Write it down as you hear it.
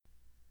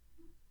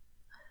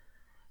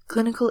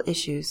Clinical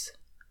issues.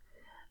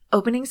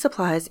 Opening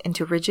supplies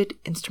into rigid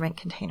instrument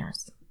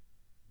containers.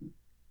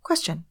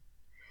 Question.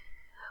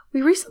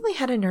 We recently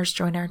had a nurse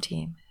join our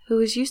team who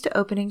was used to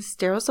opening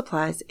sterile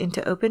supplies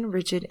into open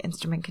rigid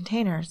instrument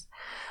containers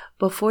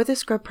before the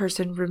scrub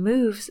person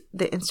removes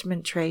the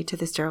instrument tray to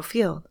the sterile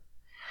field.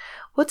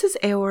 What does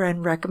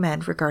AORN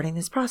recommend regarding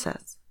this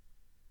process?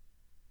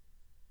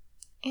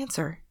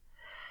 Answer.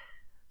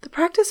 The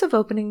practice of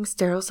opening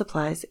sterile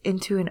supplies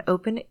into an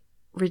open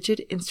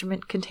rigid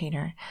instrument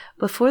container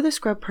before the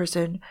scrub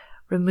person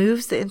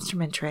removes the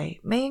instrument tray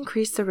may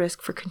increase the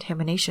risk for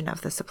contamination of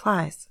the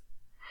supplies.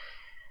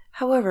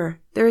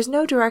 However, there is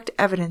no direct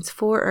evidence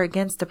for or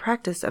against the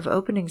practice of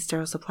opening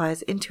sterile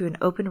supplies into an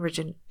open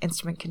rigid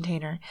instrument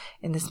container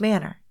in this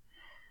manner.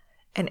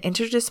 An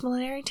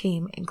interdisciplinary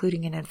team,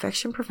 including an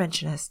infection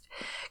preventionist,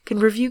 can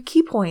review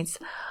key points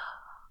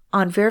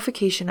on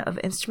verification of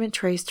instrument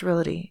tray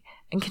sterility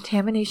and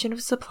contamination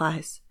of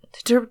supplies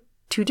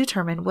to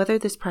determine whether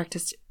this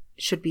practice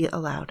should be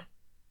allowed.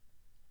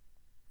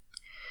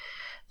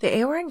 The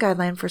AORN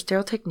guideline for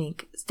sterile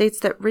technique states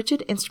that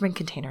rigid instrument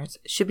containers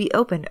should be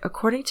opened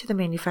according to the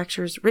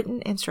manufacturer's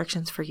written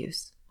instructions for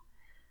use.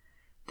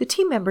 The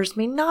team members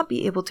may not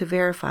be able to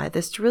verify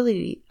the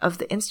sterility of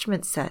the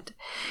instrument set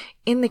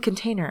in the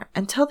container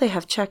until they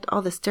have checked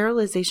all the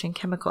sterilization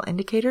chemical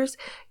indicators,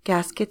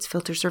 gaskets,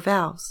 filters, or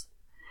valves.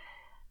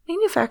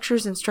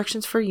 Manufacturers'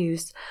 instructions for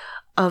use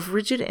of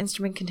rigid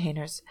instrument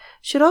containers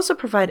should also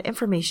provide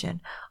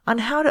information on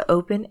how to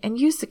open and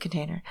use the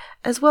container,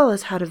 as well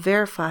as how to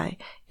verify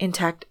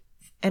intact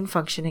and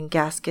functioning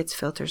gaskets,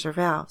 filters, or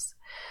valves.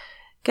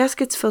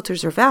 Gaskets,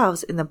 filters, or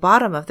valves in the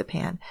bottom of the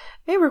pan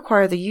may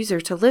require the user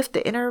to lift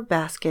the inner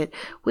basket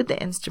with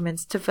the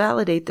instruments to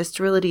validate the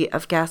sterility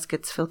of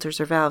gaskets,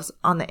 filters, or valves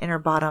on the inner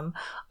bottom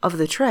of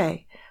the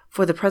tray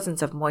for the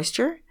presence of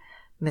moisture,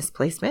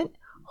 misplacement,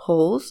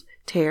 holes,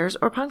 tears,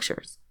 or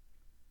punctures.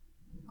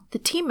 The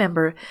team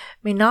member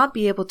may not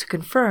be able to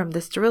confirm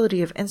the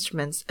sterility of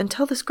instruments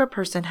until the scrub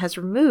person has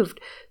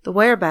removed the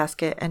wire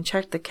basket and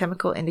checked the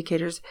chemical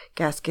indicators,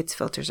 gaskets,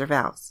 filters, or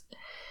valves.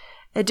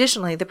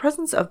 Additionally, the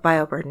presence of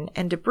bioburden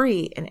and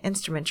debris in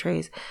instrument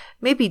trays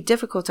may be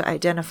difficult to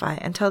identify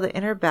until the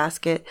inner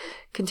basket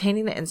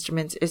containing the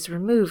instruments is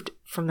removed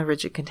from the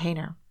rigid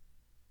container.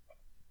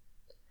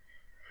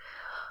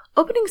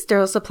 Opening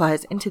sterile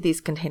supplies into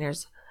these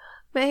containers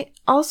may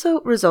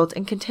also result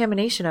in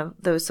contamination of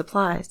those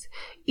supplies,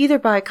 either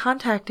by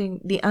contacting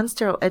the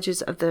unsterile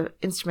edges of the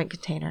instrument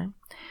container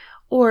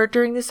or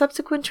during the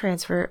subsequent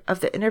transfer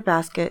of the inner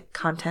basket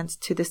contents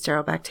to the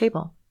sterile back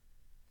table.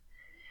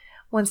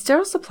 When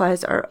sterile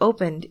supplies are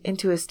opened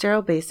into a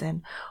sterile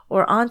basin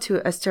or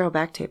onto a sterile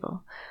back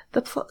table,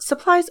 the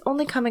supplies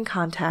only come in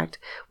contact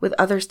with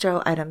other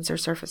sterile items or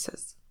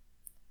surfaces.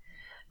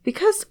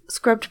 Because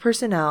scrubbed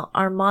personnel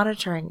are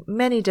monitoring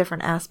many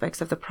different aspects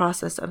of the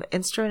process of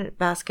instrument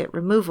basket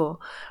removal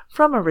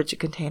from a rigid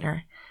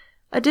container,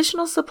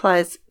 additional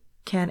supplies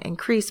can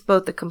increase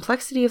both the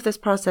complexity of this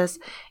process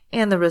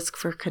and the risk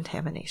for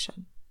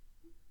contamination.